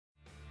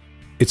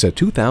It's a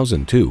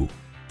 2002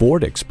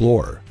 Ford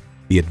Explorer.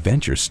 The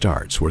adventure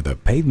starts where the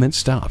pavement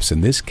stops in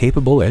this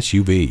capable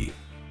SUV.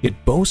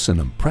 It boasts an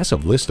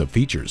impressive list of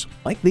features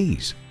like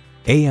these: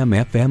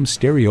 AM/FM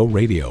stereo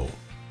radio,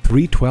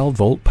 3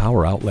 12-volt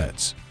power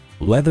outlets,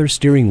 leather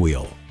steering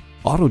wheel,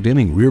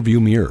 auto-dimming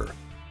rearview mirror,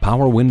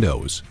 power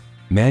windows,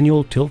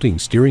 manual tilting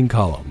steering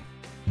column,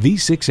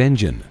 V6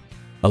 engine,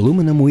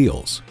 aluminum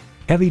wheels,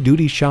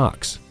 heavy-duty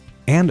shocks,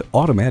 and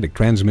automatic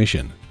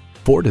transmission.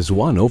 Ford has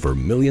won over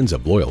millions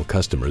of loyal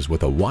customers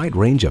with a wide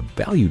range of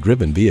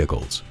value-driven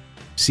vehicles.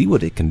 See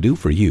what it can do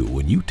for you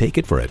when you take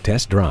it for a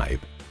test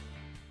drive.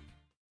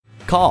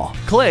 Call,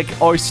 click,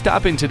 or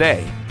stop in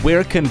today.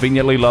 We're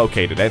conveniently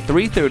located at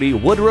 330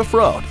 Woodruff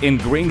Road in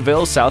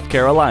Greenville, South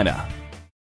Carolina.